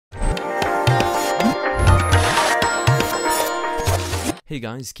Hey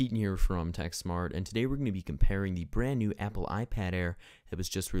guys, Keaton here from TechSmart, and today we're going to be comparing the brand new Apple iPad Air that was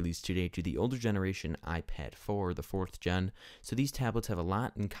just released today to the older generation iPad 4, the 4th gen. So these tablets have a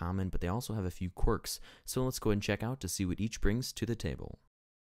lot in common, but they also have a few quirks. So let's go ahead and check out to see what each brings to the table.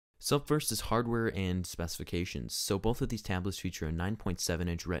 So up first is hardware and specifications. So both of these tablets feature a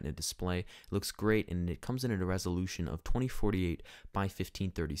 9.7-inch Retina display. It looks great, and it comes in at a resolution of 2048 by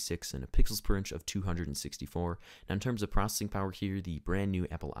 1536 and a pixels per inch of 264. Now in terms of processing power here, the brand new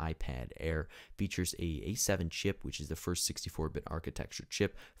Apple iPad Air features a A7 chip, which is the first 64-bit architecture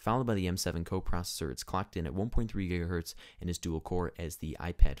chip, followed by the M7 coprocessor. It's clocked in at 1.3 GHz and is dual core, as the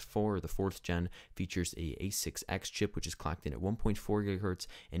iPad 4, the 4th gen, features a A6X chip, which is clocked in at 1.4 GHz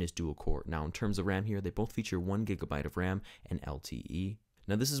and is dual core. Now in terms of RAM here, they both feature 1 GB of RAM and LTE.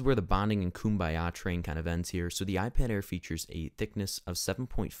 Now this is where the bonding and kumbaya train kind of ends here. So the iPad Air features a thickness of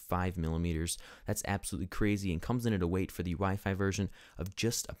 7.5 millimeters. That's absolutely crazy, and comes in at a weight for the Wi-Fi version of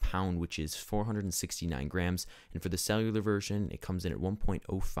just a pound, which is 469 grams. And for the cellular version, it comes in at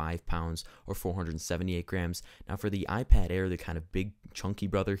 1.05 pounds or 478 grams. Now for the iPad Air, the kind of big chunky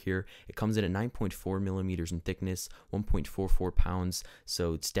brother here, it comes in at 9.4 millimeters in thickness, 1.44 pounds.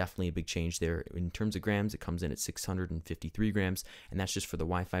 So it's definitely a big change there. In terms of grams, it comes in at 653 grams, and that's just for the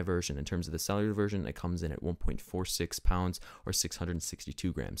Wi-Fi version. In terms of the cellular version, it comes in at 1.46 pounds or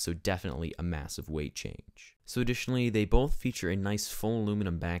 662 grams, so definitely a massive weight change. So additionally, they both feature a nice full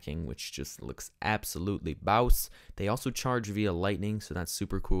aluminum backing, which just looks absolutely bouse. They also charge via Lightning, so that's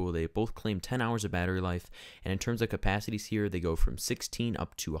super cool. They both claim 10 hours of battery life, and in terms of capacities here, they go from 16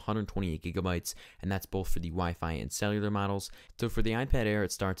 up to 128 gigabytes, and that's both for the Wi-Fi and cellular models. So for the iPad Air,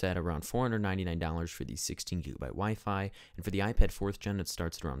 it starts at around $499 for the 16 gigabyte Wi-Fi, and for the iPad 4th gen, it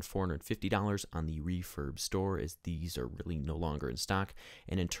starts at around $450 on the refurb store, as these are really no longer in stock.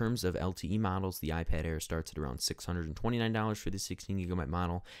 And in terms of LTE models, the iPad Air starts at around $629 for the 16 gigabyte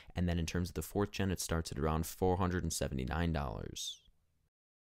model, and then in terms of the 4th gen, it starts at around $479.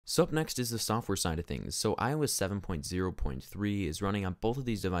 So up next is the software side of things. So iOS 7.0.3 is running on both of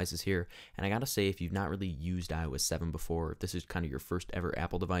these devices here, and I gotta say, if you've not really used iOS 7 before, if this is kind of your first ever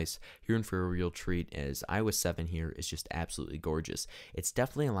Apple device, you're in for a real treat, as iOS 7 here is just absolutely gorgeous. It's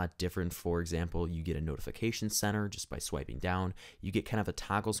definitely a lot different. For example, you get a notification center just by swiping down. You get kind of a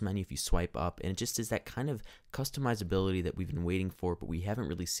toggles menu if you swipe up, and it just is that kind of customizability that we've been waiting for, but we haven't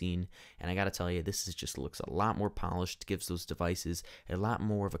really seen. And I gotta tell you, this is just looks a lot more polished, gives those devices a lot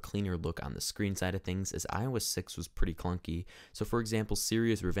more of a cleaner look on the screen side of things, as iOS 6 was pretty clunky. So for example,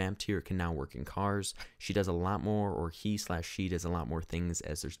 Siri is revamped here. It can now work in cars. She does a lot more, or he/she does a lot more things,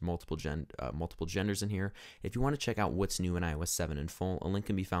 as there's multiple genders in here. If you want to check out what's new in iOS 7 in full, a link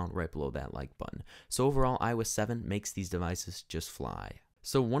can be found right below that like button. So overall, iOS 7 makes these devices just fly.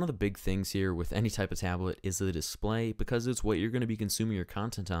 So one of the big things here with any type of tablet is the display, because it's what you're going to be consuming your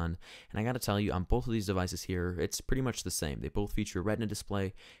content on. And I got to tell you, on both of these devices here, it's pretty much the same. They both feature a Retina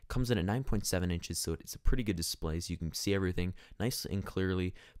display, comes in at 9.7 inches, so it's a pretty good display, so you can see everything nice and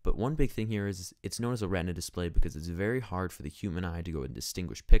clearly. But one big thing here is it's known as a Retina display because it's very hard for the human eye to go and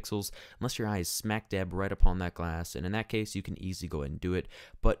distinguish pixels unless your eye is smack dab right upon that glass, and in that case, you can easily go ahead and do it.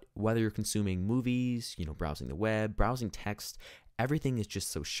 But whether you're consuming movies, browsing the web, browsing text, everything is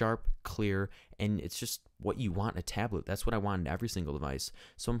just so sharp, clear, and it's just what you want in a tablet. That's what I want in every single device.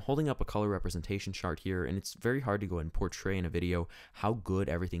 So I'm holding up a color representation chart here, and it's very hard to go and portray in a video how good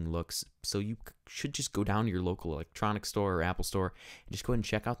everything looks. So you should just go down to your local electronics store or Apple store and just go ahead and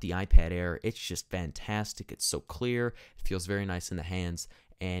check out the iPad Air. It's just fantastic. It's so clear. It feels very nice in the hands.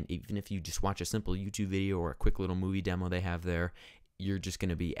 And even if you just watch a simple YouTube video or a quick little movie demo they have there, you're just going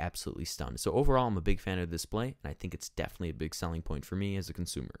to be absolutely stunned. So overall, I'm a big fan of the display, and I think it's definitely a big selling point for me as a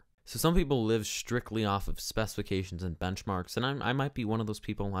consumer. So some people live strictly off of specifications and benchmarks, and I might be one of those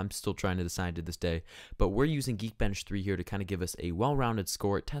people. I'm still trying to decide to this day, but we're using Geekbench 3 here to kind of give us a well-rounded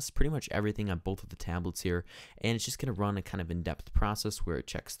score. It tests pretty much everything on both of the tablets here, and it's just going to run a kind of in-depth process where it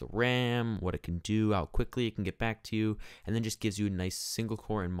checks the RAM, what it can do, how quickly it can get back to you, and then just gives you a nice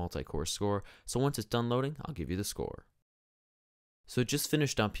single-core and multi-core score. So once it's done loading, I'll give you the score. So it just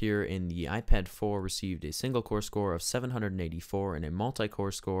finished up here, and the iPad 4 received a single core score of 784 and a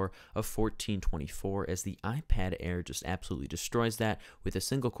multi-core score of 1424, as the iPad Air just absolutely destroys that with a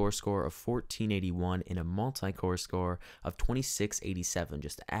single core score of 1481 and a multi-core score of 2687.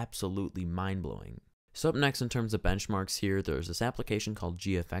 Just absolutely mind-blowing. So up next in terms of benchmarks here, there's this application called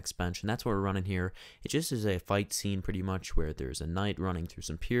GFX Bench, and that's what we're running here. It just is a fight scene pretty much, where there's a knight running through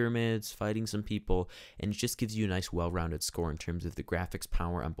some pyramids, fighting some people, and it just gives you a nice well-rounded score in terms of the graphics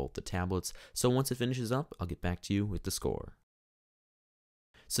power on both the tablets. So once it finishes up, I'll get back to you with the score.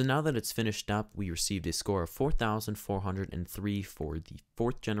 So now that it's finished up, we received a score of 4,403 for the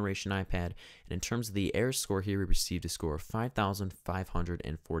 4th generation iPad, and in terms of the Air score here, we received a score of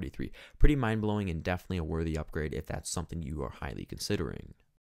 5,543. Pretty mind-blowing and definitely a worthy upgrade if that's something you are highly considering.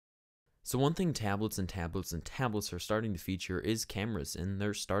 So one thing tablets are starting to feature is cameras, and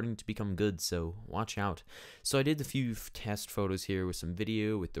they're starting to become good, so watch out. So I did a few test photos here with some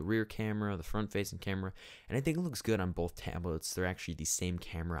video with the rear camera, the front facing camera, and I think it looks good on both tablets. They're actually the same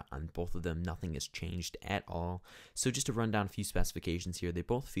camera on both of them. Nothing has changed at all. So just to run down a few specifications here, they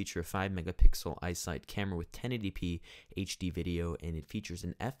both feature a 5 megapixel iSight camera with 1080p HD video, and it features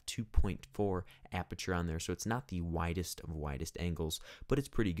an f2.4 aperture on there, so it's not the widest of widest angles, but it's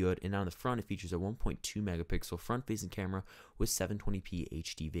pretty good. And on the front, it features a 1.2 megapixel front-facing camera with 720p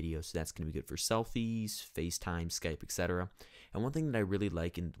HD video, so that's going to be good for selfies, FaceTime, Skype, etc. And one thing that I really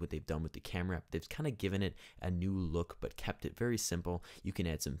like in what they've done with the camera app, they've kind of given it a new look but kept it very simple. You can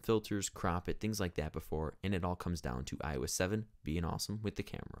add some filters, crop it, things like that before, and it all comes down to iOS 7 being awesome with the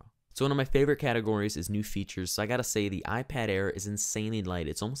camera. So one of my favorite categories is new features. So I gotta say the iPad Air is insanely light.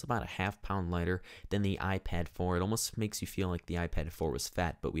 It's almost about a half-pound lighter than the iPad 4. It almost makes you feel like the iPad 4 was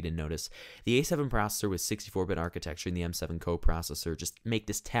fat, but we didn't notice. The A7 processor with 64-bit architecture and the M7 coprocessor just make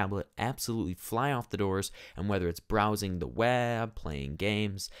this tablet absolutely fly off the doors, and whether it's browsing the web, playing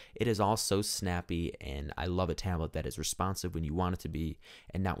games, it is all so snappy, and I love a tablet that is responsive when you want it to be,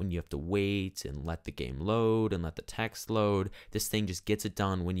 and not when you have to wait and let the game load and let the text load. This thing just gets it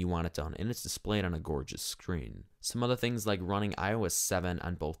done when you want it done, and it's displayed on a gorgeous screen. Some other things like running iOS 7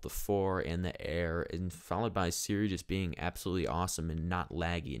 on both the 4 and the Air, and followed by Siri just being absolutely awesome and not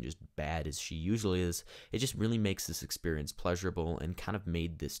laggy and just bad as she usually is. It just really makes this experience pleasurable and kind of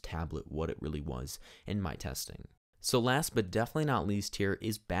made this tablet what it really was in my testing. So last but definitely not least here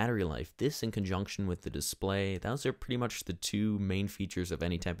is battery life. This in conjunction with the display, those are pretty much the two main features of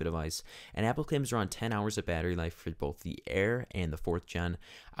any type of device. And Apple claims around 10 hours of battery life for both the Air and the 4th gen.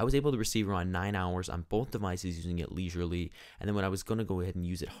 I was able to receive around 9 hours on both devices using it leisurely. And then when I was going to go ahead and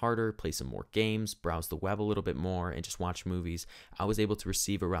use it harder, play some more games, browse the web a little bit more, and just watch movies, I was able to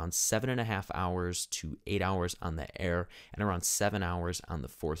receive around 7.5 hours to 8 hours on the Air and around 7 hours on the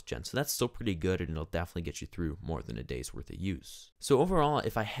 4th gen. So that's still pretty good, and it'll definitely get you through more than a day's worth of use. So overall,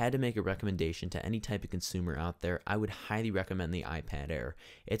 if I had to make a recommendation to any type of consumer out there, I would highly recommend the iPad Air.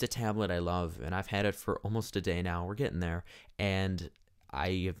 It's a tablet I love, and I've had it for almost a day now. We're getting there, and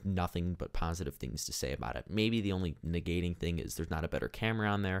I have nothing but positive things to say about it. Maybe the only negating thing is there's not a better camera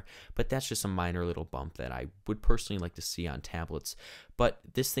on there, but that's just a minor little bump that I would personally like to see on tablets. But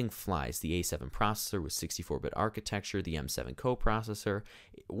this thing flies. The A7 processor with 64-bit architecture, the M7 coprocessor.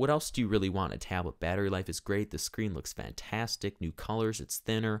 What else do you really want? A tablet battery life is great. The screen looks fantastic. New colors. It's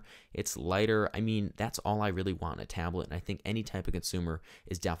thinner. It's lighter. I mean, that's all I really want in a tablet, and I think any type of consumer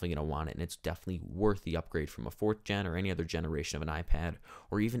is definitely going to want it, and it's definitely worth the upgrade from a 4th gen or any other generation of an iPad,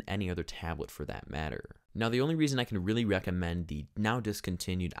 or even any other tablet for that matter. Now, the only reason I can really recommend the now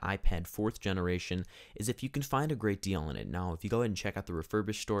discontinued iPad 4th generation is if you can find a great deal on it. Now, if you go ahead and check out the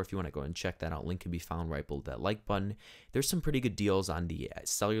refurbished store, if you want to go ahead and check that out, link can be found right below that like button. There's some pretty good deals on the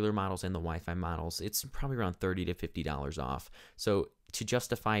cellular models and the Wi-Fi models. It's probably around $30 to $50 off. So to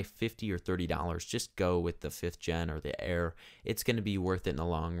justify $50 or $30, just go with the 5th gen or the Air. It's going to be worth it in the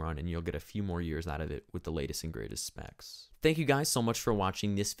long run, and you'll get a few more years out of it with the latest and greatest specs. Thank you guys so much for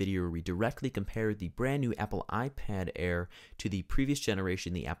watching this video where we directly compared the brand new Apple iPad Air to the previous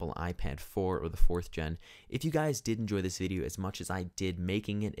generation, the Apple iPad 4 or the 4th gen. If you guys did enjoy this video as much as I did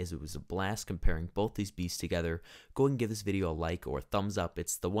making it, as it was a blast comparing both these beasts together, go ahead and give this video a like or a thumbs up.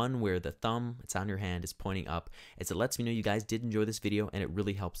 It's the one where the thumb, it's on your hand, is pointing up, as it lets me know you guys did enjoy this video, and it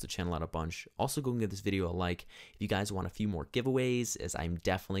really helps the channel out a bunch. Also, go and give this video a like if you guys want a few more giveaways, as I'm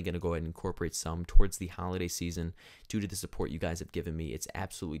definitely going to go ahead and incorporate some towards the holiday season due to the support you guys have given me. It's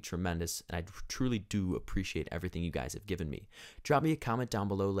absolutely tremendous, and I truly do appreciate everything you guys have given me. Drop me a comment down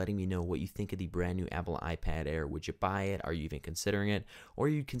below letting me know what you think of the brand new Apple iPad Air. Would you buy it? Are you even considering it? Or are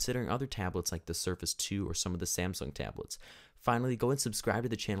you considering other tablets like the Surface 2 or some of the Samsung tablets? Finally, go and subscribe to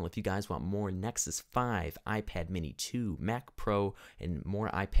the channel if you guys want more Nexus 5, iPad Mini 2, Mac Pro, and more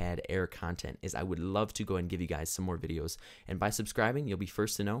iPad Air content, as I would love to go and give you guys some more videos. And by subscribing, you'll be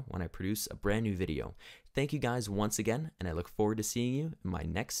first to know when I produce a brand new video. Thank you guys once again, and I look forward to seeing you in my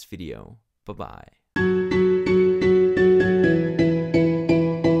next video. Bye-bye.